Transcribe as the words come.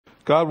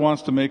God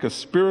wants to make a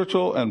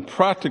spiritual and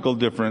practical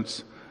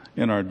difference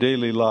in our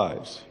daily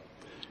lives.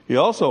 He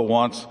also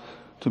wants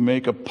to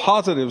make a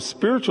positive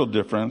spiritual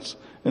difference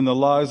in the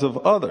lives of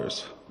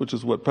others, which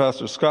is what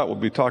Pastor Scott will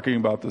be talking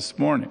about this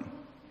morning.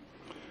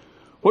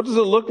 What does it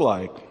look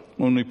like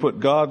when we put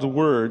God's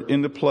Word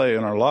into play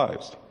in our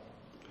lives?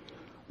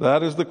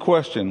 That is the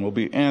question we'll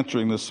be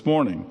answering this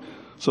morning.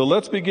 So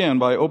let's begin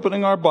by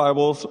opening our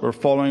Bibles or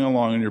following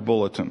along in your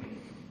bulletin.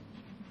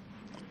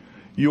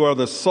 You are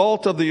the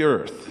salt of the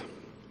earth.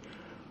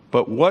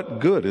 But what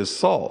good is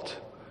salt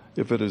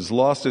if it has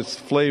lost its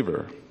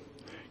flavor?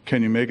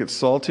 Can you make it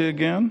salty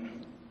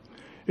again?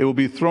 It will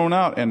be thrown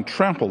out and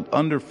trampled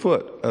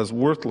underfoot as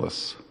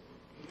worthless.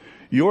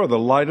 You are the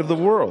light of the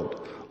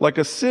world, like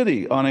a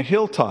city on a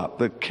hilltop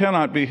that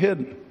cannot be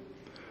hidden.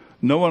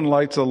 No one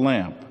lights a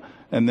lamp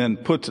and then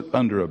puts it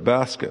under a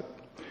basket.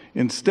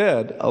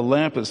 Instead, a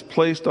lamp is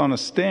placed on a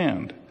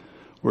stand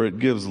where it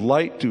gives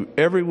light to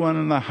everyone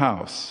in the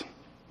house.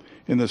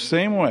 In the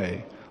same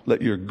way,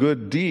 let your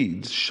good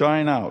deeds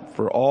shine out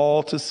for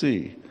all to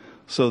see,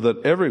 so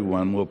that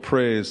everyone will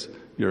praise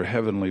your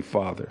heavenly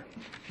Father.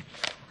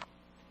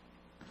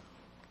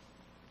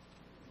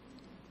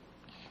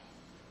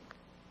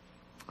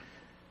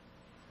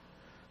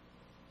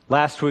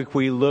 Last week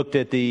we looked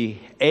at the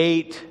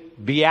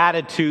 8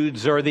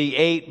 Beatitudes, or the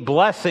 8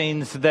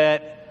 blessings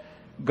that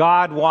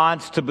God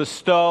wants to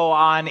bestow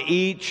on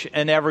each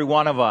and every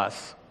one of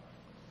us.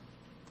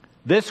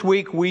 This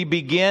week we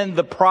begin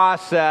the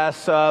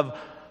process of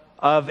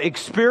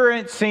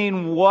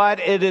experiencing what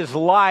it is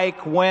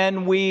like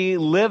when we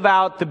live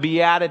out the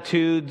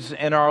Beatitudes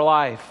in our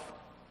life.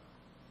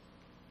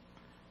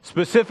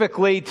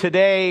 Specifically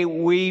today,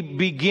 we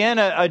begin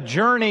a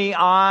journey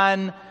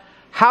on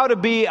how to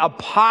be a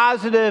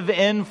positive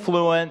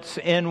influence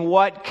in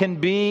what can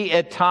be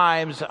at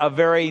times a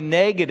very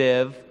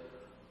negative,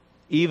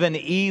 even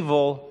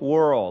evil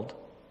world.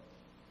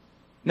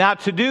 Now,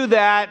 to do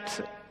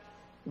that,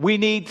 we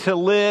need to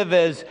live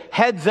as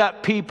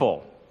heads-up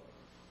people.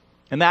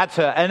 And that's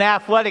an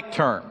athletic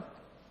term.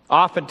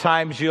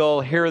 Oftentimes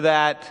you'll hear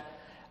that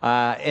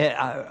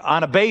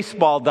on a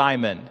baseball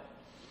diamond.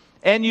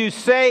 And you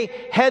say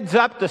heads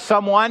up to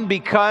someone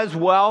because,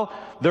 well,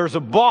 there's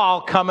a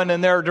ball coming in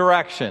their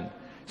direction,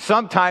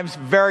 sometimes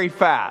very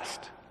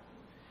fast.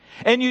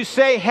 And you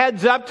say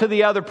heads up to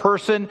the other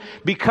person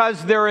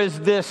because there is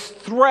this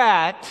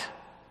threat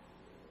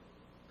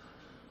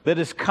that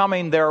is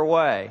coming their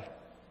way.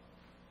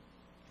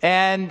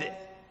 And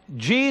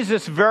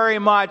Jesus very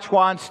much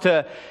wants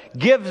to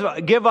give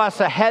us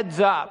a heads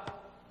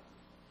up.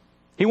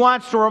 He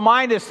wants to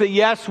remind us that,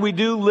 yes, we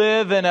do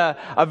live in a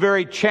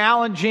very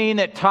challenging,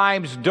 at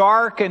times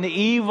dark and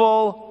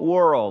evil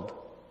world.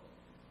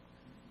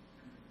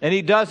 And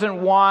He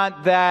doesn't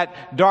want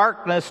that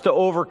darkness to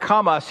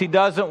overcome us. He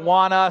doesn't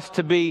want us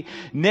to be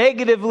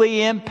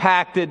negatively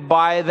impacted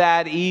by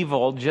that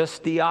evil,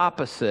 just the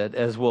opposite,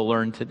 as we'll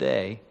learn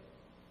today.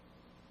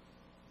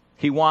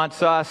 He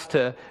wants us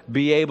to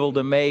be able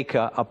to make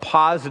a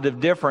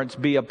positive difference,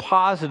 be a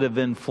positive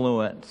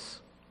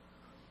influence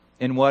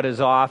in what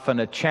is often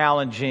a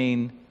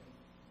challenging,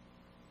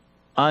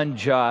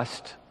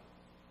 unjust,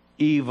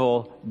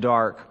 evil,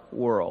 dark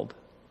world.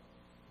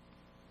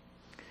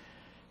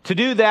 To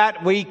do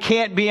that, we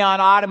can't be on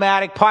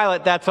automatic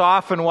pilot. That's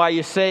often why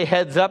you say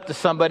heads up to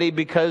somebody,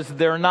 because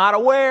they're not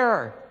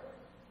aware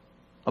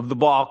of the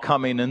ball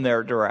coming in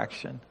their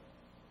direction.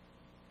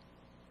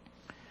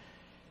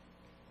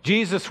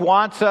 Jesus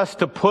wants us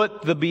to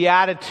put the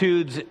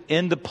Beatitudes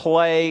into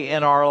play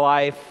in our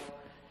life,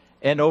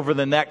 and over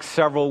the next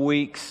several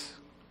weeks,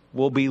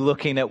 we'll be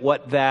looking at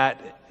what does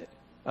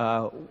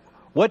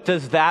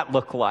that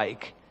look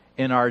like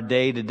in our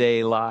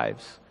day-to-day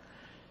lives.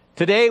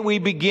 Today we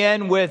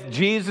begin with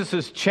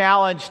Jesus'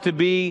 challenge to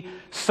be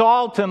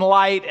salt and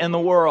light in the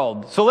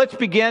world. So let's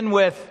begin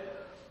with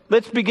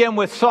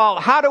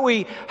salt. How do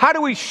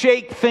we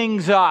shake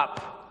things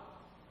up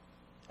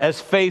as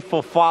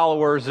faithful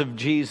followers of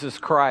Jesus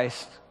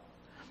Christ?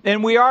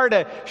 And we are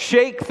to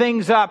shake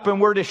things up, and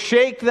we're to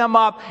shake them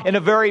up in a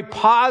very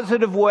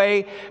positive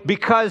way,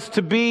 because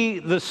to be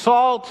the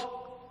salt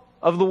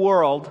of the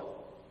world,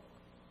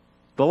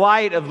 the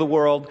light of the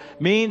world,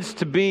 means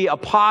to be a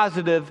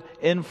positive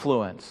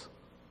influence.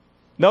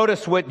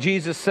 Notice what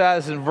Jesus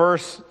says in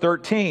verse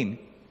 13.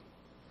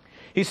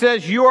 He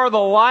says, "You are the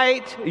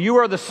light, you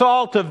are the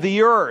salt of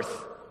the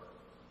earth.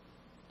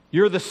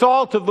 You're the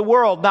salt of the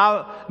world."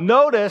 Now,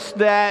 notice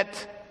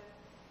that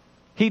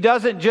He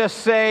doesn't just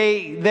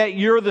say that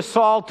you're the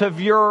salt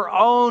of your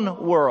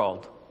own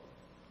world.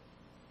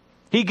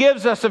 He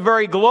gives us a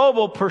very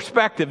global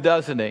perspective,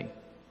 doesn't He?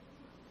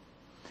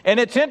 And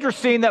it's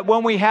interesting that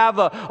when we have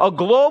a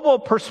global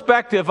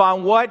perspective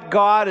on what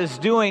God is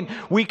doing,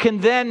 we can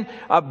then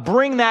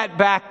bring that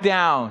back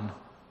down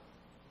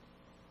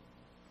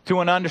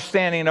to an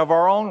understanding of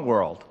our own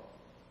world.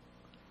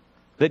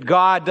 That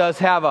God does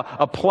have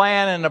a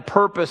plan and a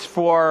purpose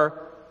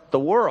for the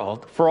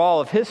world, for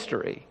all of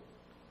history.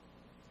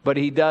 But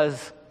He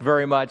does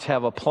very much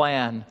have a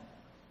plan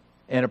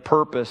and a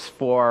purpose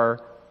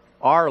for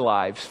our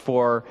lives,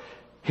 for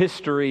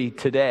history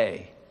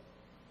today.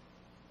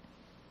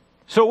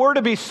 So we're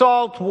to be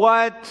salt.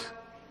 What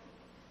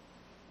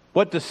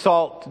does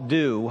salt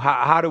do?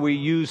 How do we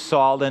use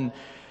salt? And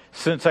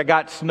since I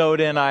got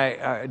snowed in,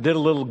 I did a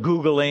little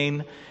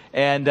Googling,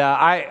 and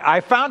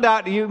I found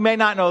out, you may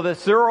not know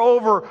this, there are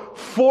over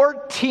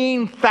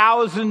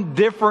 14,000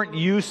 different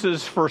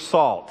uses for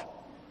salt.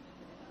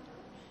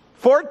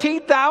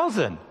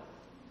 14,000.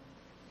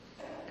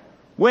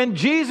 When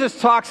Jesus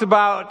talks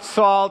about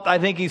salt, I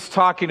think he's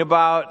talking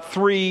about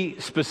 3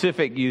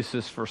 specific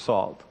uses for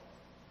salt.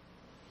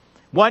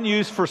 One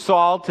use for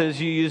salt is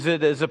you use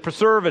it as a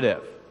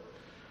preservative.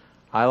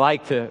 I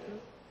like to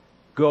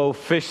go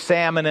fish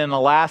salmon in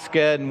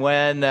Alaska, and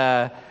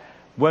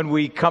when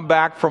we come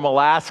back from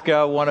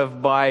Alaska, one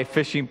of my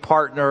fishing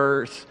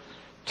partners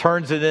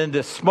turns it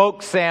into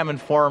smoked salmon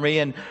for me,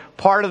 and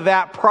part of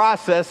that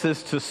process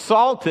is to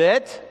salt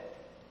it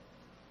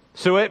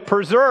so it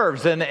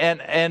preserves.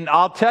 And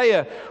I'll tell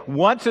you,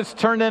 once it's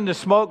turned into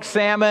smoked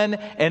salmon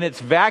and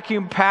it's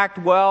vacuum packed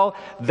well,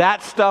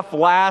 that stuff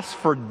lasts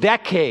for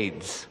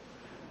decades.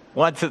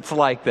 Once it's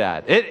like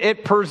that,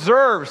 it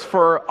preserves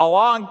for a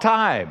long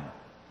time.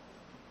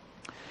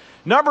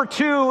 Number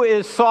 2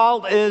 is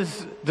salt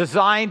is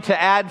designed to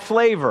add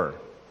flavor.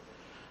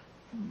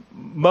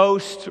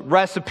 Most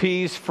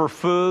recipes for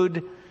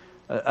food,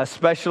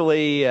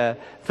 especially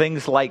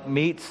things like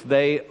meats,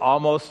 they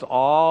almost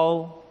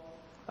all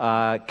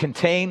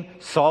contain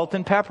salt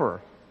and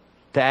pepper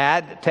to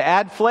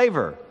add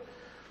flavor.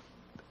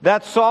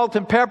 That salt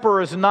and pepper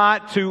is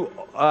not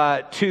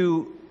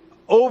to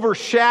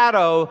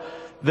overshadow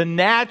the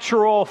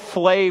natural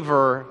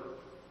flavor,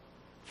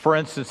 for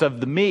instance, of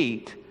the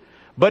meat,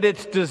 but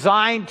it's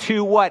designed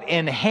to what?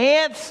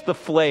 Enhance the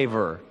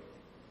flavor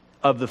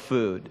of the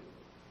food.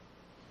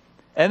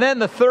 And then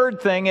the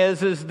third thing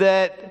is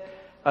that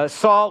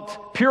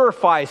salt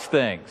purifies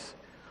things.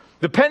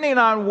 Depending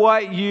on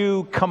what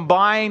you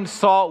combine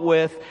salt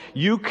with,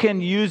 you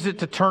can use it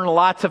to turn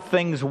lots of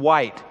things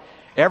white.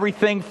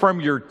 Everything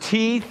from your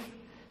teeth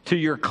to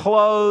your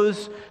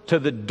clothes to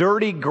the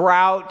dirty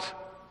grout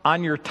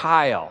on your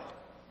tile.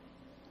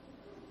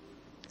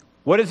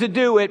 What does it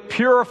do? It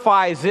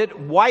purifies, it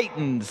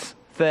whitens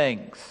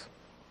things.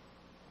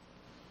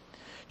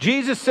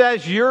 Jesus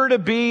says you're to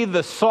be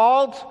the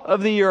salt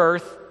of the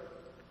earth,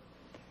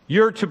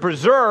 you're to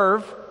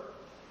preserve,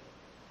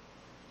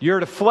 you're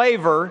to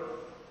flavor,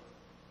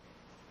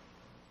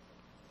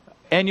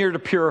 and you're to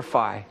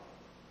purify.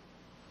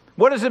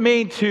 What does it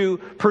mean to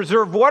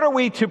preserve? What are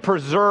we to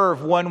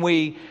preserve when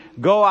we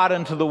go out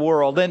into the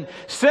world? And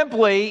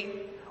simply,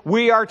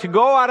 we are to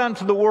go out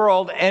into the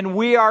world and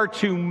we are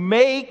to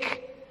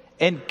make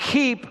and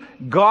keep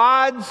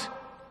God's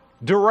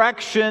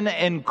direction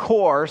and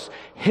course,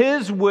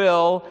 His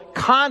will,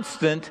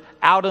 constant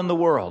out in the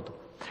world.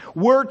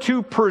 We're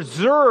to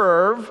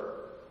preserve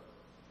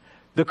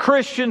the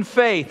Christian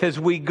faith as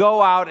we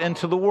go out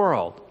into the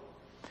world.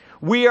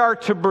 We are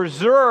to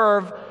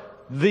preserve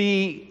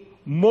the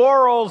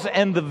morals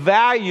and the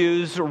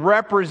values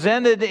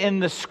represented in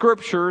the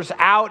Scriptures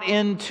out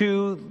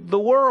into the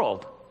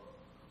world.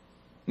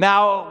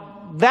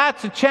 Now,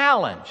 that's a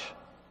challenge.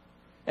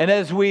 And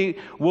as we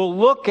will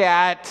look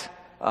at,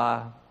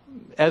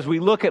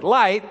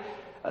 light,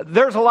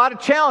 there's a lot of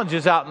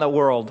challenges out in the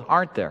world,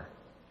 aren't there?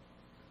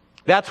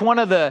 That's one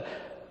of the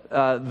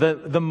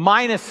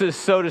minuses,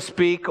 so to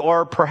speak,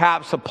 or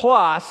perhaps a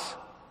plus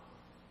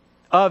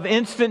of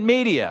instant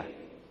media,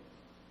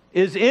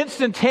 is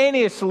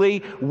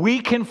instantaneously we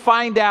can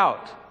find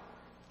out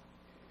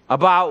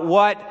about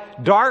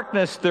what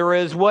darkness there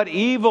is, what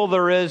evil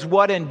there is,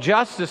 what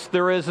injustice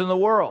there is in the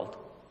world.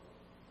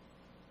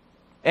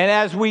 And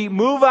as we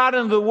move out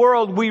into the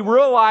world, we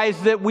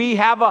realize that we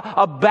have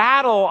a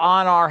battle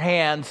on our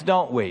hands,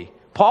 don't we?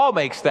 Paul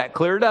makes that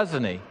clear,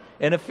 doesn't he,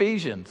 in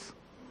Ephesians?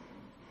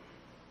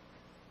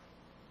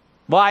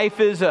 Life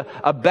is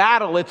a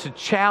battle, it's a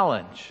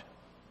challenge.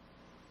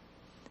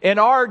 And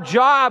our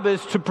job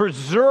is to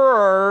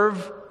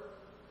preserve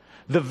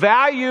the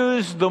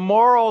values, the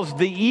morals,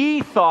 the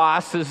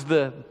ethos is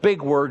the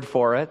big word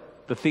for it,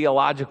 the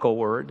theological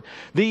word.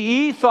 The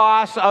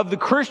ethos of the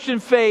Christian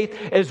faith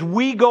as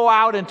we go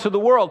out into the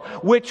world,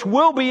 which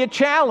will be a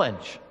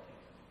challenge.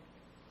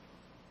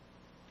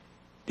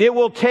 It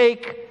will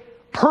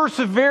take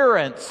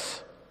perseverance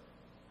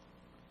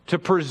to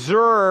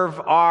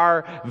preserve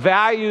our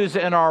values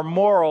and our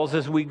morals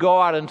as we go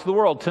out into the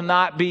world, to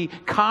not be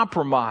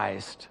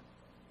compromised,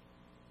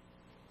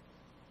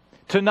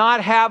 to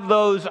not have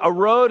those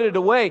eroded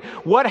away.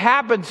 What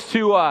happens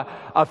to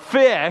a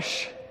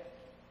fish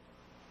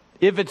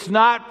if it's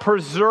not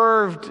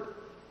preserved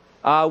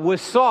with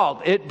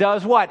salt? It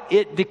does what?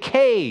 It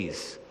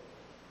decays.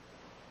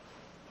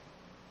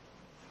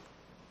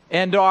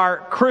 And our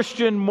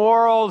Christian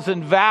morals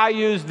and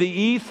values, the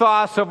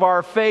ethos of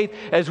our faith,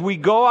 as we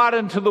go out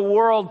into the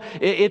world,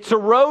 it's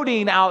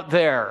eroding out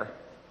there.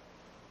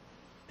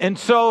 And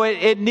so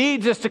it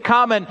needs us to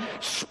come and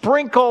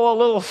sprinkle a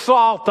little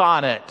salt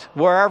on it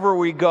wherever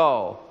we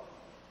go,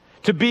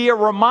 to be a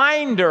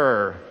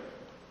reminder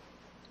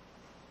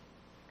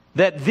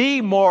that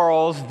the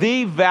morals,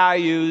 the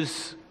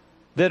values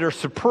that are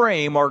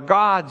supreme are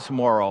God's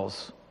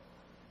morals,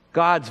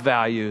 God's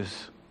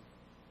values,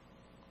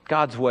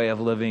 God's way of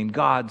living,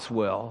 God's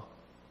will.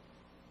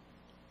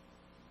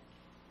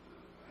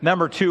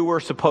 Number two, we're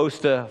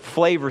supposed to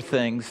flavor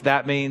things.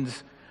 That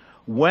means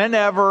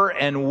whenever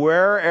and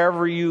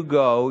wherever you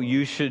go,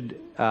 you should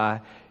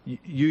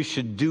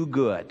do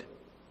good.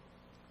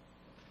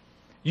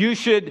 You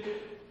should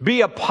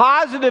be a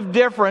positive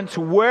difference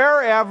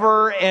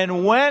wherever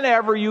and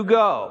whenever you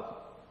go.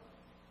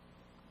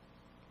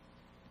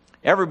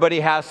 Everybody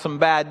has some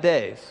bad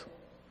days.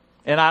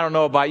 And I don't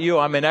know about you,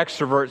 I'm an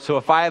extrovert, so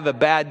if I have a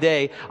bad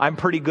day, I'm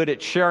pretty good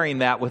at sharing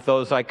that with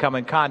those I come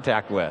in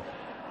contact with.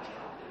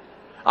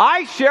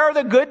 I share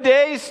the good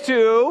days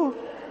too.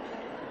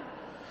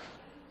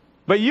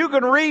 But you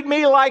can read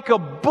me like a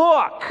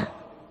book.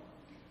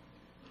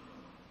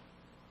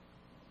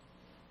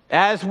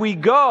 As we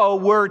go,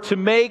 we're to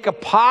make a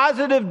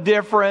positive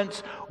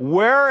difference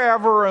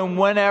wherever and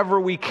whenever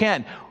we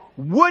can.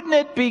 Wouldn't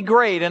it be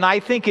great, and I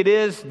think it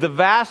is the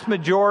vast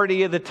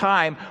majority of the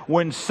time,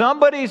 when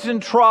somebody's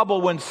in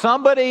trouble, when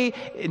somebody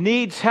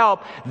needs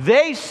help,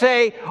 they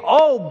say,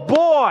 "Oh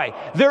boy,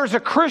 there's a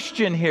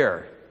Christian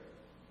here."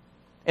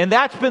 And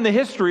that's been the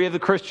history of the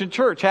Christian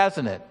church,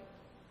 hasn't it?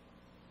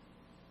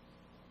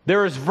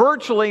 There is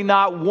virtually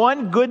not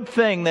one good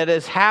thing that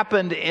has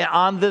happened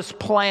on this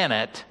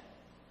planet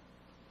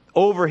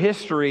over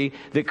history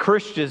that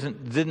Christians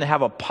didn't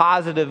have a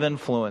positive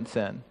influence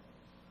in.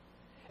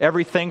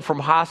 Everything from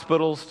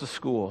hospitals to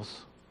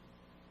schools.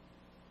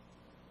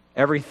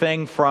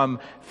 Everything from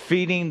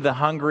feeding the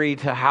hungry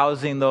to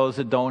housing those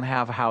that don't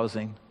have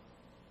housing.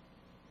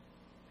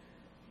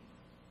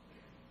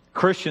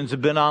 Christians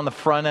have been on the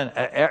front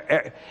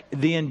end.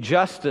 The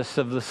injustice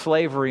of the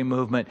slavery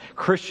movement,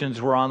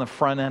 Christians were on the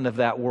front end of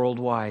that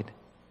worldwide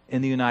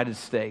in the United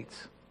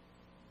States.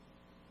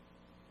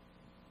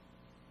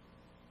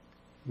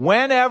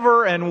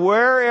 Whenever and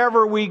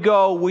wherever we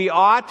go, we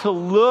ought to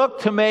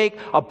look to make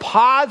a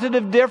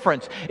positive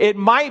difference. It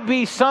might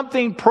be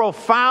something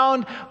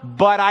profound,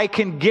 but I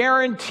can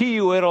guarantee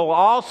you it'll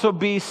also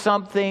be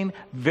something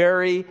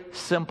very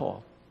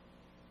simple.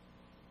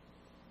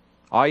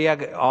 All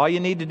you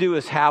need to do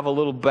is have a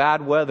little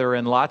bad weather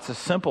and lots of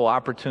simple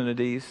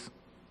opportunities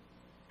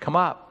come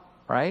up,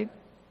 right?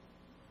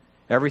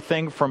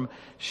 Everything from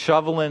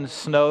shoveling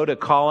snow to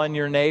calling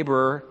your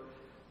neighbor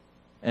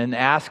and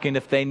asking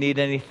if they need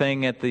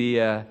anything at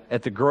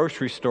the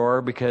grocery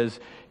store because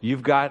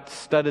you've got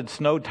studded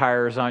snow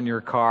tires on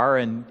your car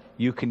and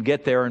you can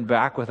get there and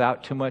back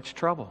without too much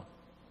trouble.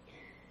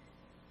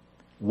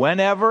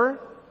 Whenever,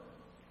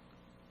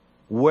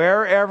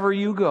 wherever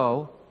you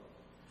go,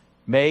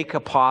 make a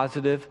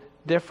positive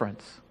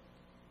difference.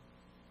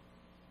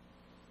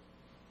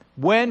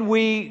 When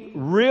we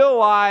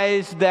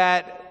realize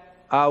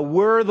that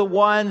we're the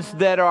ones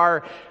that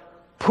are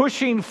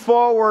pushing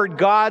forward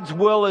God's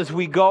will as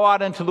we go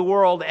out into the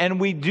world, and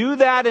we do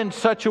that in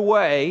such a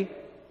way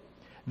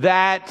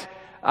that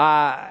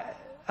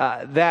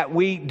that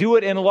we do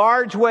it in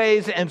large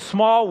ways and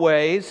small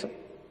ways,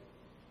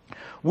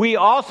 we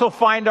also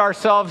find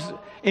ourselves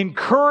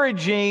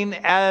encouraging,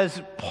 as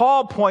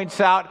Paul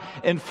points out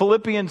in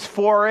Philippians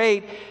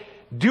 4:8,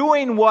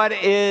 doing what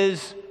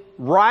is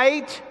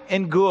right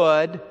and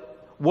good,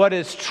 what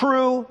is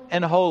true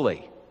and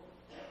holy.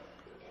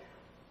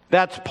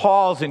 That's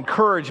Paul's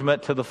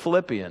encouragement to the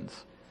Philippians.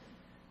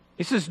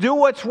 He says, do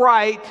what's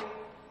right,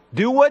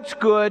 do what's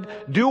good,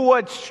 do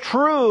what's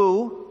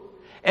true,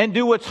 and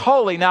do what's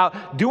holy. Now,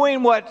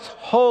 doing what's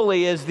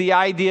holy is the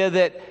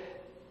idea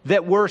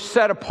that we're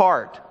set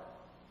apart.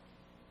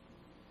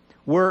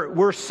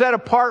 We're set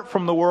apart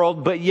from the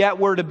world, but yet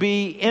we're to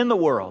be in the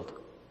world.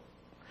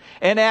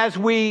 And as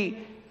we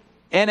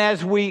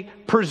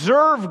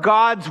preserve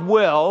God's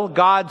will,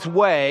 God's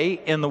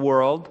way in the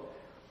world,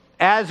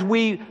 as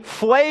we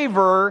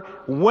flavor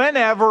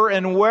whenever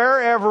and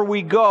wherever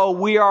we go,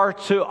 we are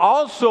to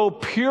also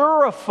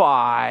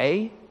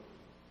purify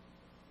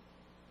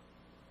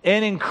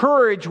and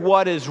encourage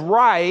what is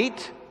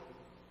right,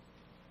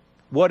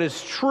 what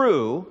is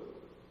true,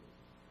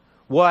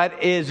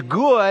 what is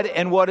good,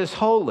 and what is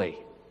holy.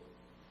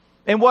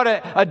 And what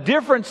a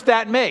difference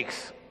that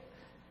makes.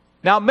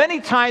 Now,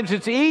 many times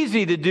it's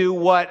easy to do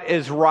what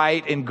is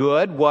right and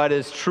good, what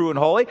is true and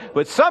holy,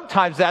 but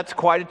sometimes that's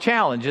quite a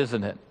challenge,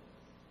 isn't it?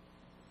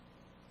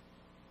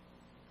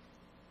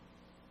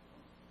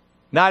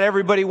 Not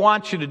everybody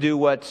wants you to do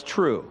what's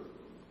true.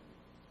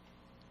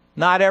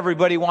 Not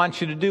everybody wants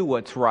you to do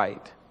what's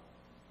right.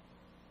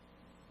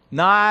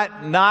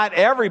 Not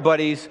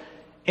everybody's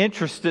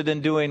interested in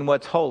doing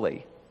what's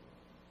holy.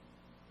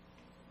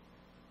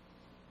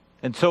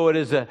 And so it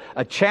is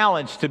a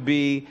challenge to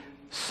be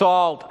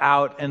salt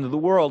out into the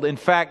world. In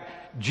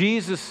fact,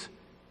 Jesus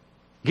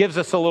gives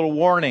us a little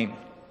warning,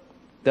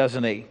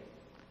 doesn't he?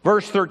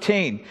 Verse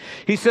 13,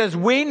 he says,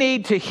 we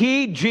need to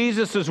heed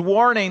Jesus'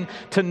 warning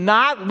to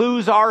not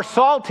lose our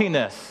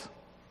saltiness.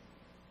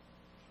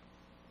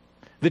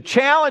 The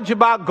challenge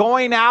about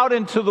going out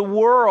into the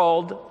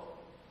world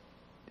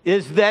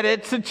is that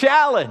it's a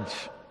challenge.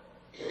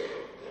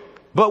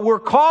 But we're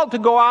called to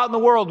go out in the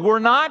world. We're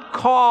not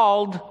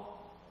called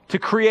to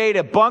create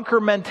a bunker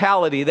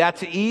mentality.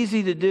 That's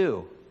easy to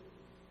do.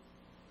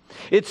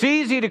 It's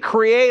easy to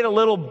create a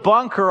little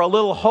bunker, a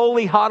little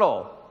holy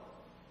huddle.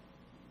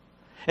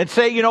 And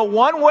say, you know,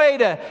 one way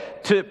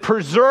to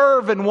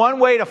preserve and one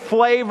way to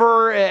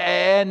flavor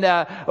and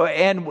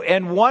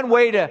one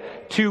way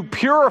to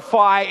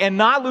purify and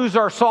not lose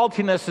our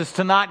saltiness is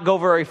to not go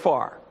very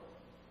far.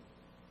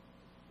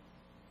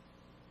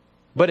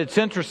 But it's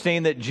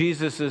interesting that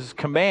Jesus'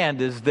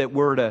 command is that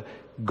we're to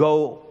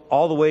go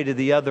all the way to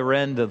the other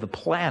end of the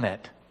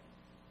planet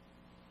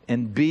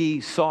and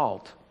be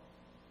salt.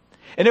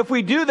 And if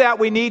we do that,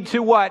 we need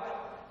to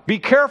what? Be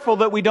careful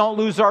that we don't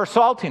lose our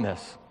saltiness.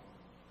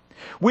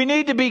 We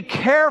need to be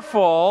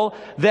careful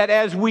that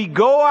as we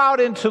go out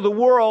into the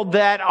world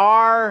that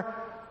our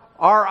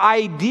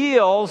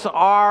ideals,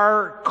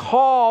 our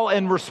call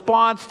and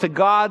response to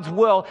God's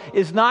will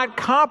is not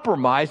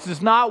compromised,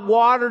 is not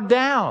watered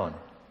down.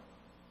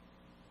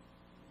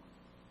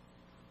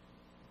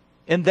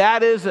 And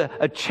that is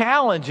a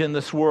challenge in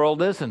this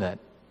world, isn't it?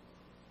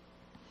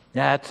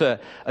 That's a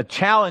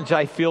challenge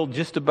I feel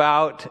just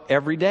about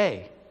every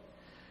day.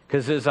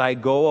 Because as I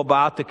go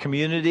about the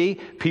community,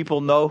 people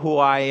know who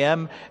I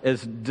am,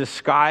 as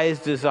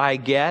disguised as I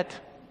get.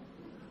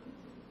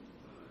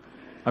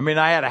 I mean,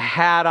 I had a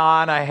hat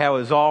on, I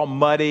was all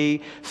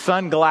muddy,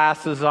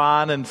 sunglasses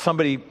on, and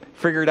somebody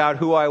figured out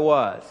who I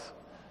was.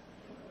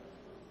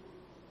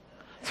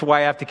 That's why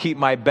I have to keep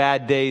my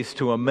bad days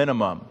to a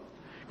minimum,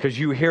 because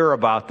you hear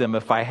about them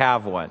if I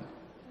have one.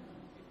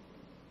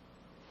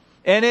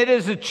 And it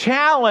is a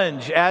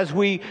challenge as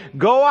we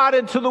go out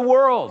into the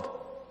world.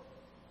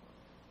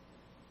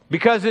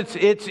 Because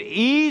it's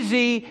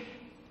easy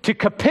to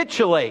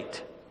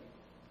capitulate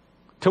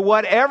to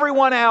what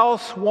everyone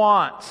else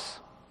wants,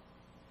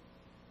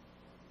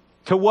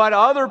 to what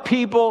other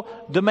people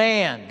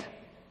demand.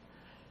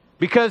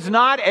 Because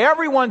not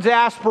everyone's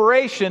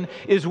aspiration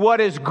is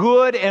what is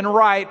good and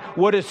right,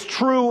 what is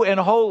true and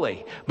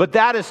holy. But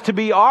that is to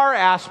be our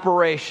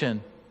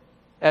aspiration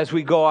as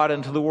we go out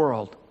into the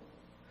world.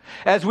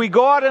 As we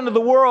go out into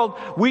the world,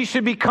 we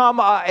should become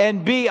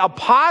and be a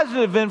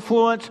positive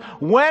influence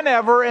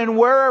whenever and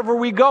wherever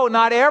we go.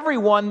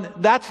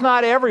 That's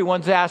not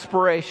everyone's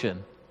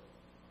aspiration.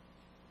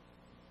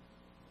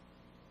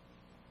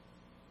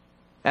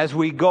 As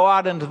we go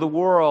out into the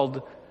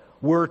world,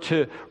 we're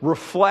to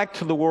reflect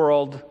to the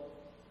world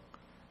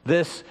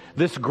this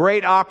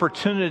great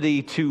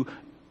opportunity to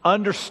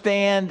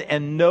understand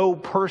and know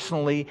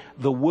personally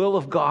the will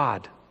of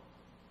God.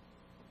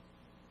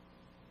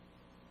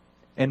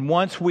 And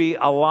once we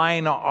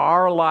align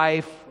our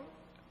life,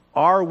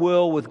 our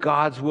will with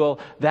God's will,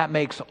 that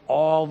makes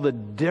all the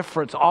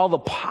difference, all the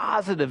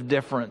positive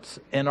difference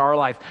in our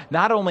life.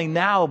 Not only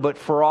now, but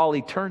for all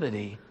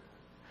eternity.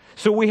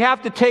 So we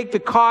have to take the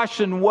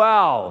caution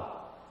well.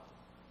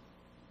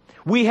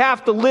 We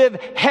have to live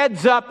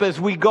heads up as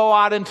we go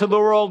out into the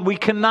world. We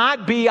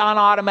cannot be on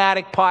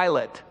automatic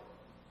pilot.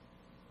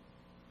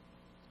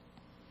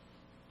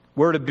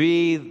 We're to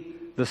be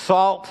the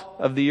salt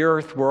of the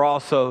earth. We're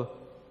also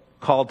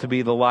called to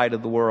be the light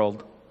of the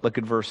world. Look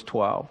at verse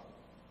 12.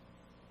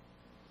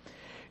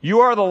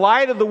 You are the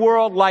light of the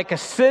world, like a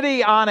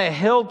city on a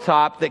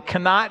hilltop that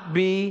cannot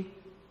be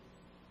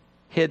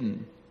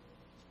hidden.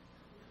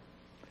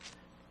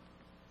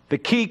 The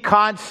key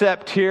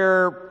concept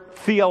here,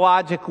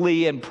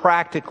 theologically and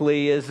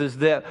practically, is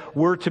that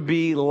we're to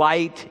be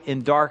light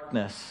in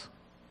darkness.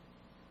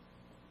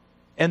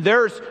 And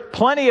there's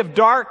plenty of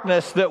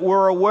darkness that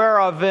we're aware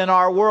of in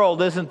our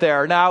world, isn't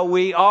there? Now,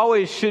 we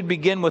always should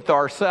begin with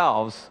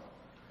ourselves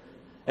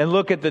and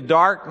look at the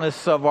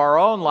darkness of our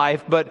own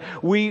life, but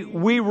we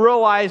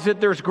realize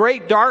that there's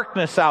great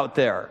darkness out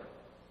there.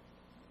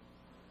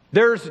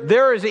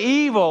 There is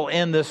evil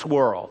in this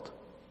world.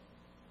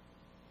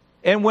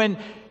 And when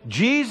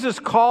Jesus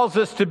calls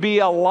us to be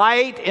a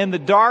light in the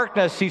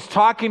darkness, He's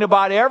talking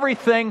about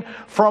everything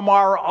from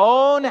our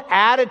own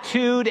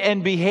attitude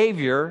and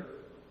behavior,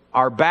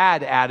 our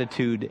bad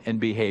attitude and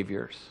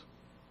behaviors,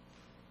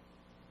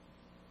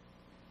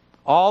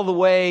 all the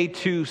way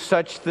to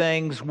such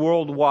things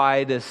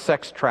worldwide as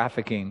sex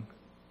trafficking,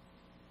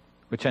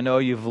 which I know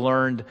you've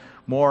learned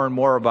more and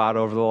more about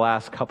over the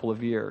last couple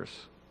of years.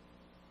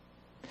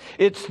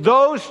 It's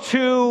those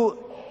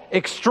two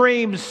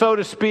extremes, so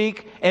to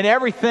speak, and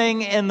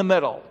everything in the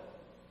middle.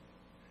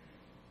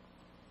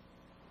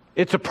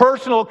 It's a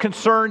personal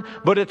concern,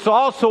 but it's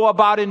also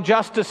about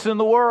injustice in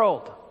the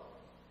world.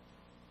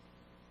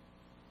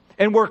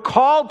 And we're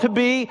called to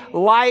be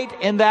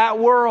light in that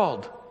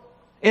world,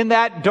 in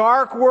that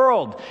dark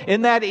world,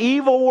 in that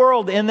evil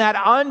world, in that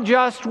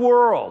unjust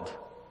world.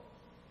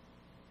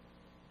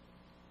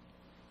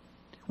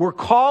 We're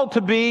called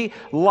to be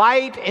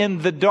light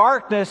in the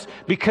darkness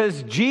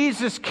because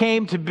Jesus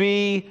came to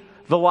be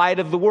the light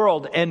of the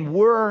world. And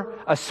we're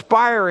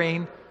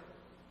aspiring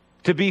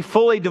to be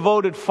fully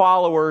devoted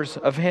followers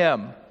of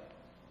Him.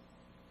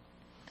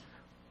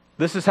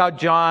 This is how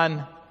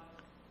John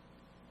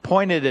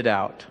pointed it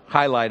out,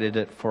 highlighted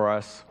it for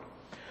us.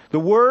 The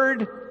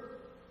Word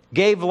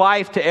gave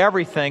life to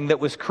everything that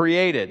was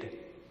created,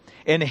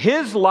 and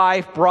His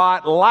life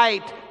brought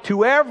light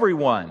to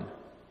everyone.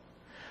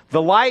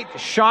 The light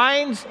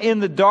shines in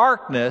the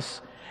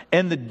darkness,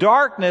 and the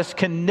darkness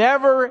can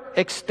never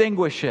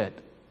extinguish it.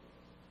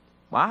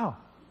 Wow.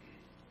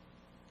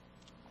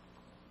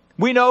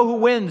 We know who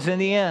wins in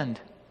the end.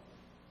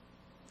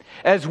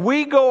 As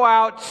we go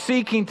out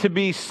seeking to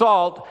be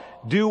salt,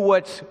 do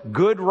what's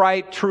good,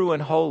 right, true,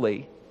 and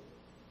holy,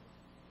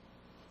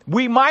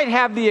 we might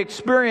have the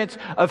experience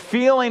of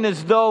feeling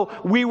as though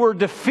we were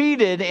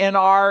defeated in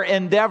our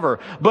endeavor.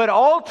 But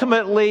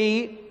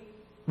ultimately,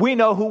 we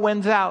know who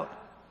wins out.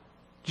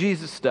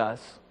 Jesus does.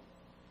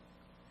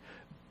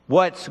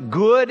 What's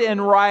good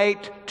and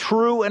right,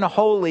 true and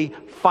holy,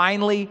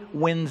 finally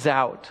wins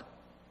out.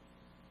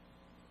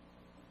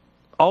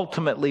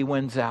 Ultimately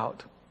wins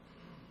out.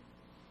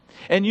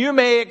 And you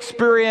may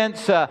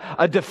experience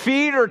a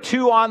defeat or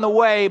two on the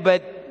way,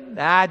 but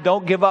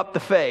don't give up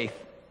the faith.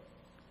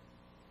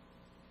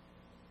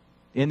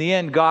 In the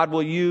end, God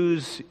will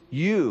use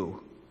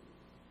you,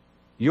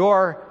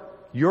 your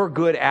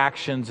good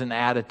actions and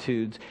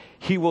attitudes.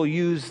 He will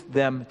use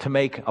them to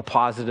make a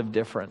positive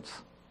difference,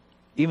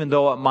 even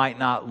though it might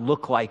not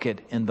look like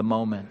it in the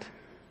moment.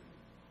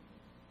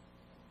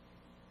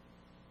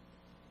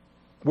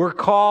 We're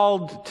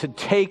called to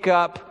take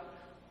up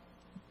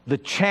the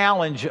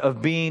challenge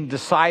of being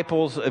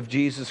disciples of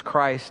Jesus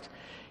Christ.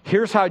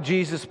 Here's how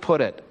Jesus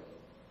put it.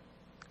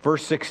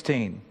 Verse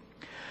 16.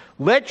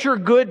 Let your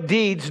good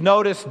deeds,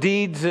 notice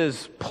deeds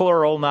is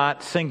plural,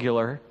 not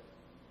singular.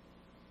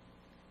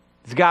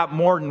 It's got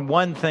more than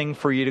one thing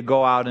for you to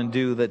go out and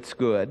do that's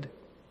good.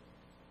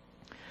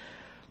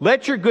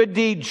 Let your good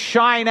deeds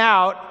shine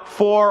out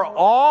for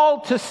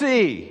all to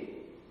see,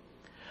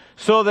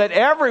 so that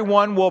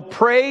everyone will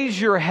praise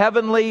your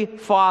heavenly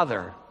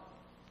Father.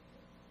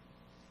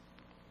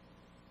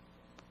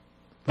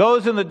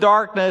 Those in the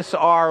darkness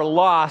are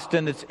lost,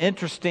 and it's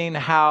interesting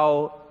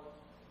how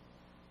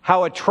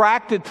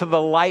attracted to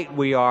the light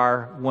we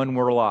are when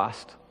we're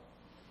lost.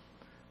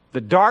 The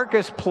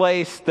darkest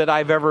place that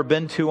I've ever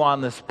been to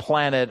on this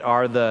planet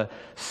are the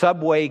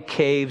subway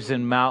caves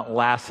in Mount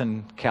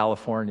Lassen,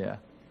 California.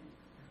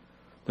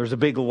 There's a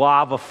big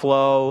lava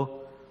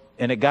flow,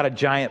 and it got a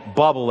giant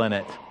bubble in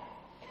it.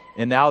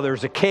 And now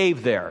there's a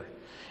cave there.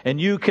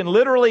 And you can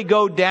literally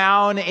go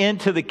down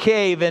into the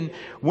cave, and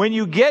when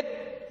you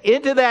get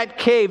into that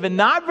cave, and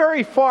not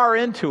very far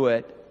into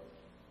it,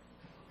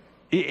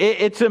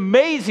 it's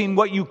amazing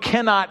what you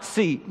cannot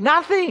see.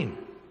 Nothing.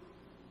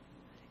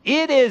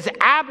 It is,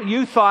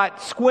 you thought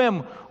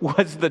Sequim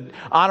was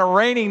on a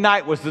rainy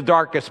night was the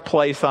darkest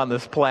place on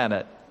this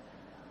planet.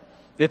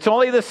 It's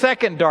only the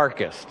second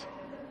darkest.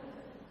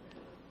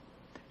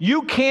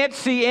 You can't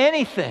see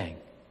anything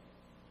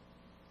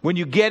when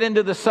you get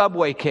into the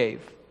subway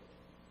cave.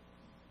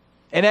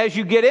 And as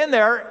you get in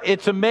there,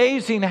 it's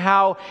amazing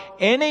how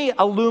any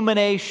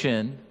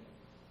illumination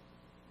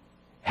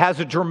has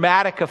a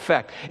dramatic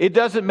effect. It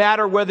doesn't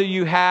matter whether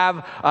you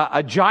have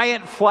a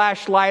giant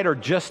flashlight or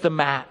just a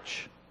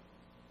match.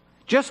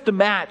 Just a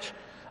match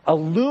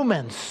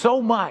illumines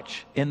so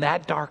much in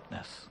that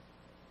darkness.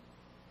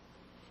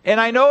 And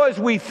I know as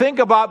we think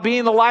about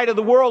being the light of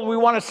the world, we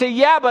want to say,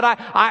 yeah, but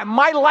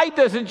my light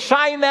doesn't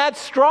shine that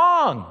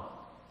strong.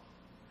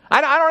 I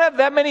don't have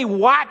that many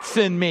watts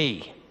in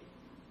me.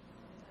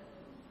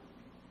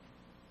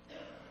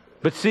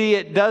 But see,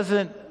 it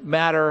doesn't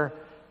matter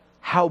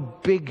how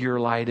big your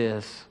light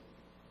is.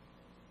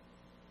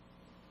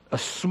 A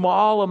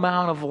small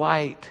amount of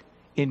light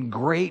in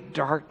great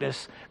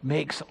darkness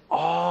makes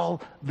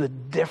all the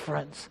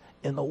difference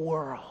in the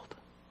world.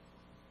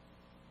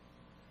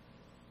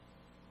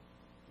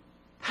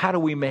 How do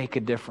we make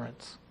a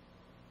difference?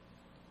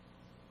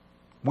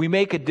 We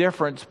make a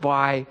difference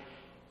by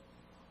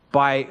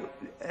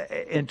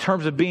in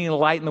terms of being a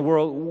light in the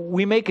world,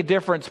 we make a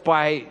difference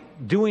by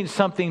doing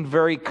something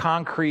very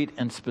concrete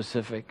and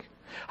specific.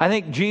 I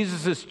think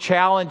Jesus'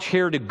 challenge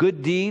here to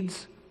good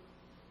deeds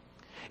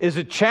is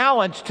a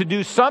challenge to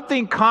do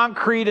something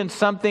concrete and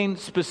something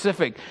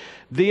specific.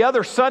 The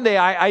other Sunday,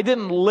 I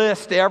didn't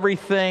list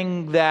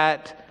everything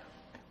that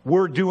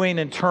we're doing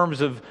in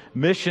terms of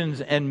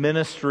missions and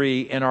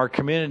ministry in our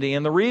community.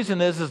 And the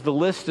reason is the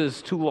list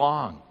is too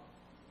long.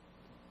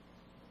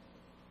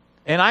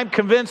 And I'm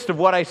convinced of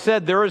what I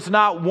said. There is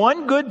not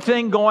one good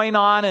thing going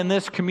on in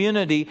this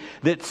community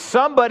that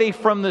somebody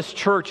from this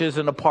church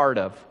isn't a part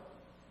of.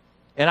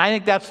 And I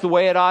think that's the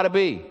way it ought to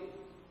be.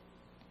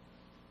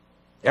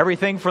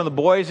 Everything from the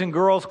Boys and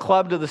Girls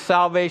Club to the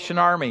Salvation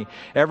Army.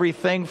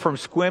 Everything from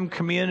Sequim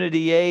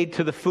Community Aid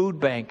to the food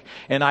bank.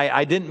 And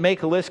I didn't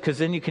make a list because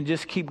then you can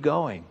just keep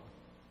going.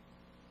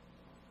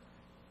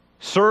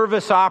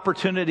 Service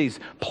opportunities.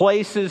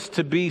 Places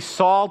to be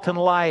salt and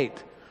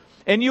light.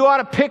 And you ought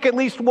to pick at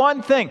least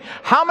one thing.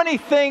 How many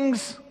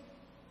things,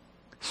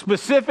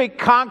 specific,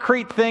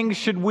 concrete things,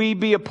 should we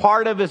be a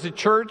part of as a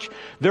church?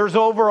 There's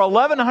over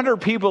 1,100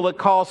 people that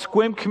call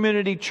Sequim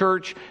Community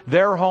Church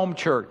their home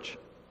church.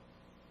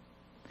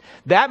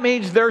 That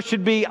means there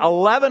should be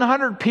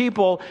 1,100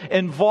 people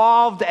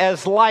involved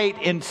as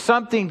light in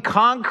something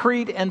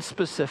concrete and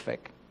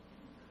specific.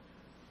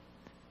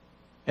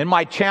 And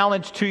my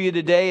challenge to you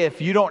today,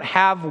 if you don't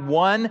have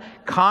one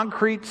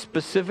concrete,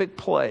 specific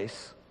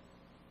place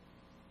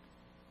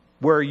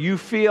where you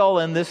feel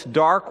in this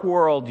dark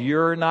world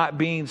you're not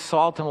being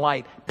salt and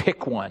light,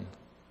 pick one.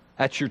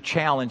 That's your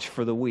challenge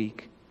for the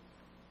week.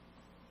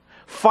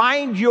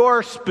 Find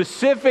your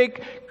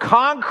specific,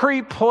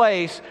 concrete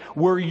place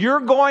where you're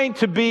going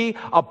to be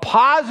a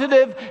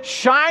positive,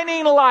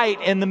 shining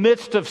light in the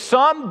midst of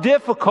some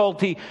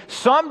difficulty,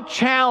 some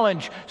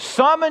challenge,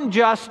 some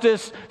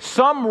injustice,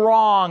 some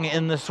wrong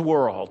in this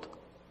world.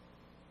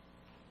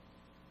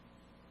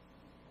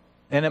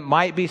 And it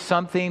might be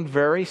something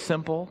very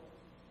simple,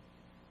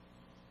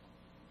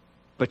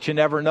 but you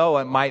never know,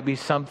 it might be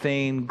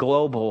something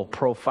global,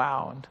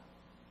 profound.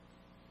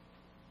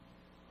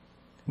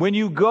 When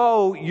you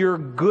go, your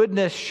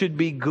goodness should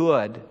be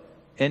good.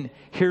 And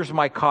here's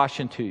my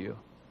caution to you.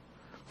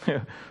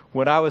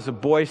 When I was a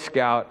Boy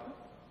Scout,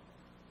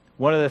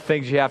 one of the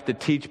things you have to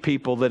teach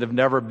people that have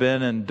never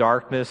been in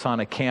darkness on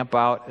a camp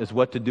out is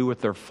what to do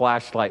with their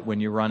flashlight when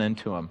you run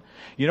into them.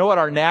 You know what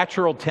our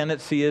natural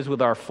tendency is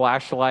with our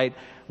flashlight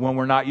when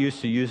we're not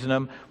used to using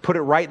them? Put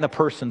it right in the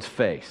person's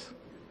face.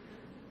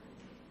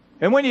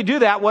 And when you do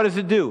that, what does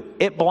it do?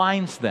 It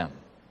blinds them.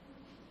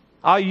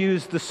 I'll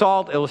use the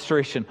salt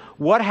illustration.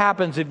 What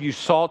happens if you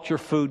salt your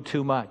food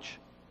too much?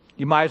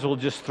 You might as well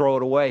just throw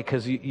it away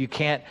because you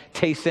can't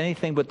taste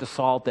anything but the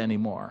salt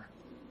anymore.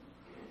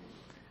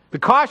 The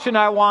caution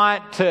I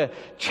want to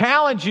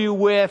challenge you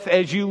with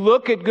as you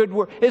look at good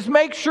work is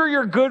make sure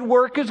your good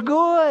work is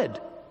good.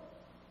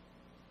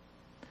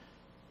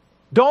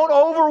 Don't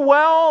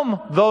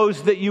overwhelm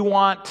those that you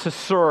want to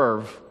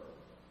serve,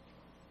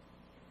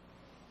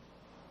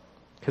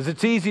 because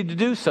it's easy to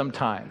do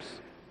sometimes.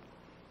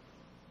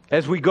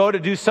 As we go to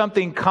do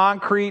something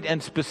concrete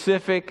and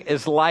specific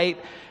as light,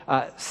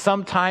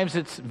 sometimes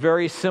it's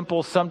very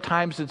simple,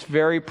 sometimes it's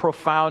very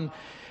profound,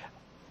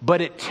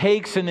 but it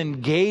takes an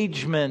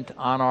engagement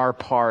on our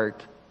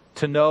part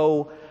to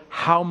know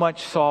how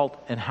much salt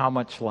and how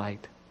much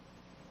light.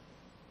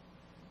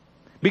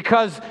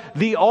 Because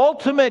the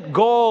ultimate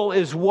goal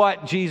is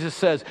what Jesus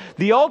says.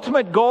 The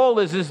ultimate goal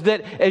is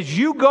that as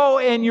you go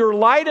and you're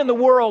light in the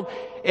world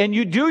and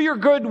you do your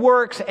good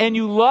works and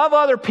you love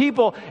other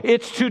people,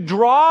 it's to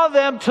draw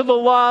them to the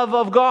love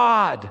of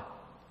God.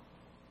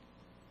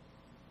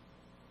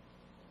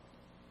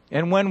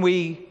 And when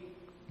we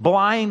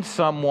blind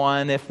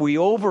someone, if we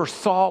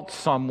oversalt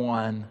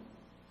someone,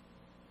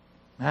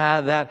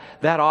 that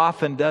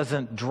often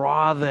doesn't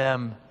draw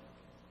them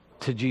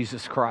to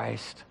Jesus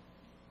Christ.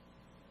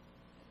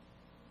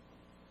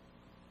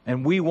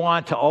 And we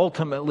want to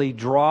ultimately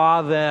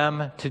draw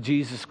them to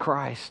Jesus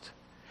Christ.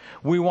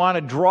 We want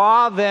to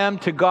draw them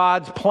to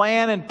God's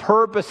plan and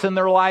purpose in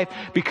their life,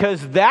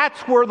 because that's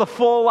where the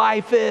full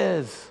life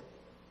is.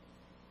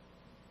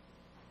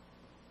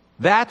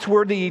 That's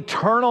where the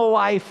eternal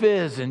life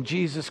is in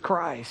Jesus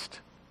Christ.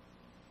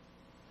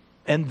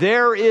 And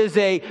there is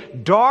a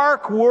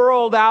dark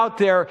world out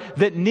there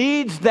that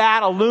needs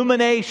that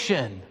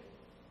illumination.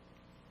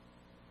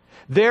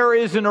 There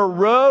is an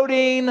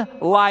eroding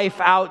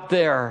life out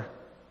there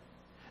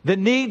that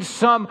needs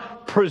some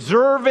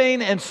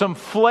preserving and some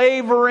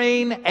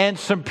flavoring and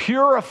some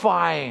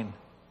purifying.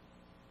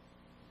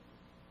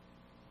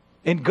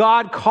 And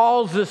God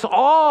calls us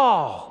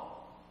all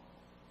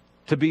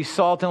to be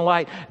salt and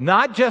light.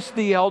 Not just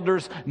the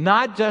elders,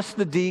 not just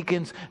the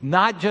deacons,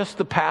 not just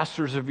the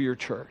pastors of your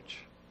church.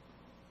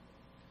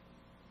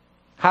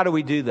 How do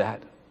we do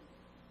that?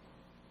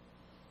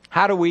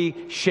 How do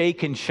we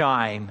shake and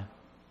shine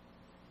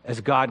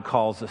as God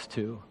calls us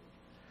to?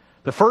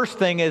 The first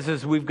thing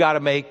is we've got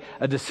to make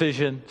a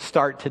decision,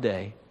 start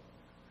today.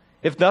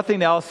 If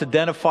nothing else,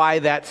 identify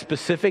that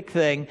specific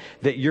thing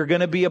that you're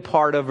going to be a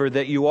part of or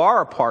that you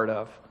are a part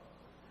of,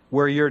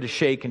 where you're to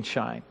shake and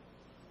shine.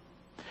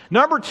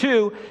 Number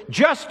two,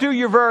 just do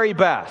your very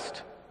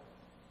best.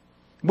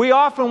 We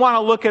often want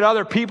to look at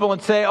other people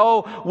and say,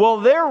 oh,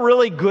 well, they're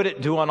really good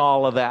at doing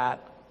all of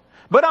that,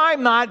 but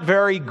I'm not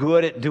very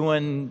good at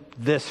doing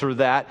this or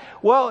that.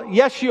 Well,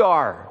 yes, you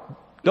are.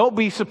 Don't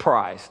be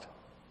surprised.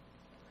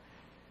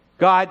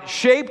 God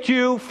shaped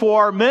you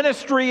for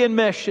ministry and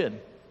mission.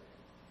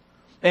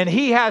 And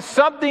He has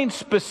something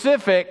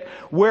specific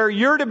where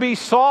you're to be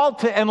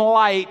salt and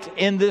light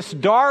in this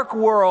dark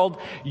world.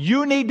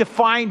 You need to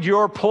find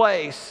your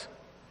place.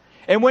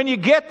 And when you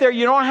get there,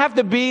 you don't have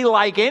to be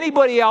like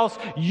anybody else.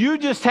 You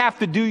just have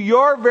to do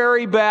your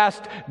very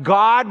best.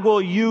 God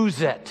will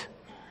use it.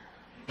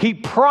 He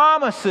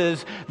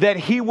promises that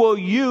He will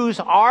use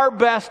our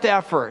best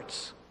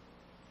efforts.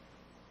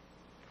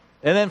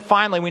 And then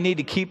finally, we need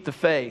to keep the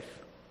faith.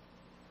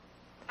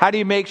 How do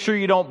you make sure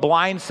you don't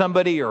blind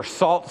somebody or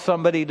salt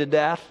somebody to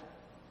death?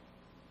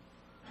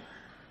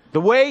 The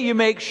way you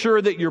make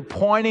sure that you're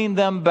pointing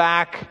them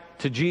back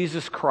to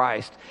Jesus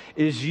Christ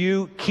is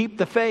you keep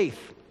the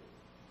faith.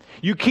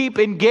 You keep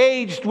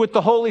engaged with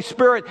the Holy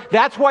Spirit.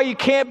 That's why you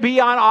can't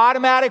be on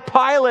automatic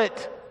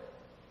pilot.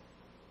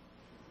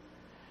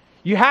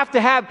 You have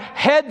to have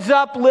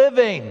heads-up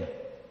living.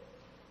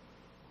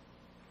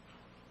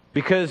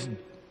 Because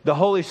the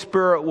Holy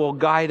Spirit will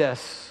guide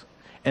us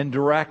and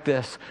direct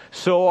us,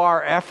 so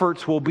our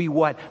efforts will be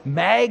what?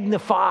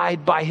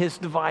 Magnified by His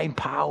divine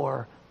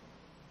power.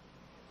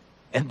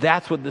 And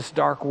that's what this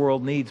dark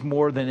world needs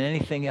more than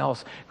anything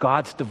else.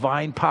 God's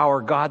divine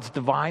power, God's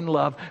divine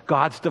love,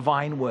 God's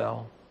divine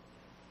will.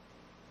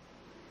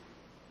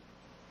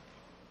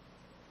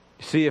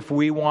 See, if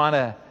we want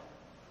to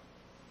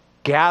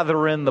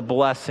gather in the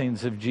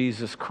blessings of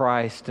Jesus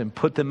Christ and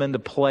put them into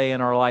play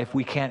in our life,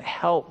 we can't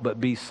help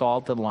but be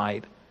salt and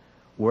light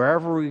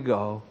wherever we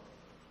go.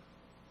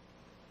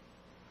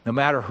 No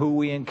matter who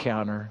we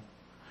encounter,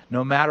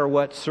 no matter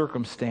what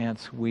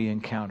circumstance we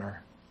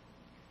encounter.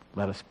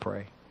 Let us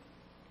pray.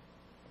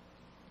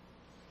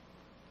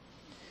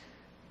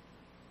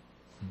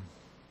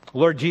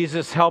 Lord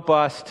Jesus, help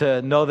us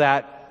to know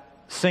that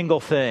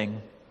single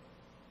thing.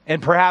 And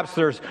perhaps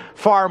there's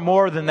far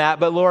more than that,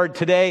 but Lord,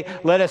 today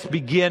let us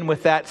begin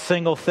with that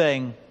single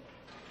thing.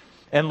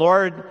 And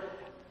Lord,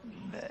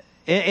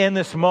 in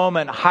this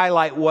moment,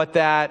 highlight what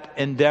that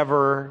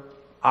endeavor,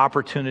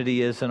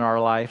 opportunity is in our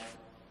life.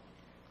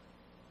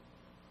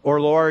 Or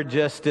Lord,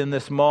 just in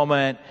this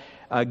moment,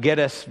 get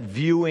us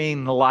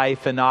viewing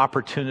life and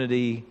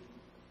opportunity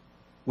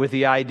with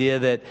the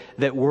idea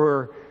that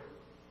we're,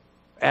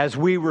 as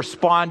we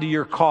respond to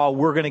your call,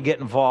 we're going to get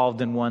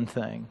involved in one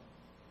thing.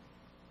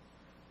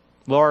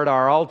 Lord,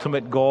 our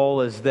ultimate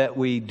goal is that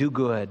we do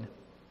good.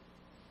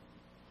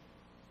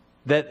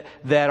 That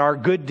our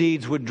good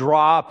deeds would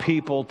draw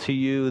people to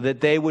you,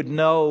 that they would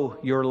know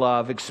your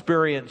love,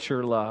 experience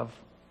your love.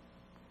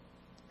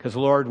 Because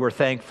Lord, we're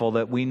thankful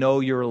that we know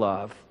your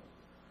love,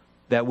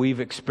 that we've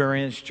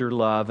experienced your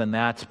love, and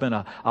that's been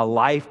a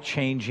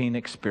life-changing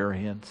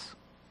experience.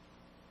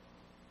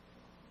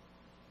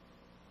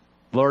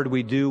 Lord,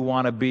 we do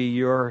want to be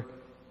your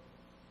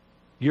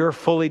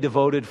fully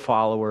devoted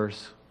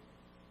followers.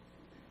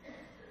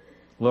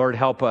 Lord,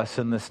 help us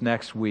in this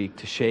next week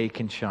to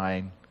shake and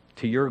shine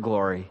to your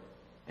glory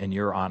and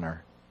your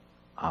honor.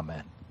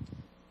 Amen.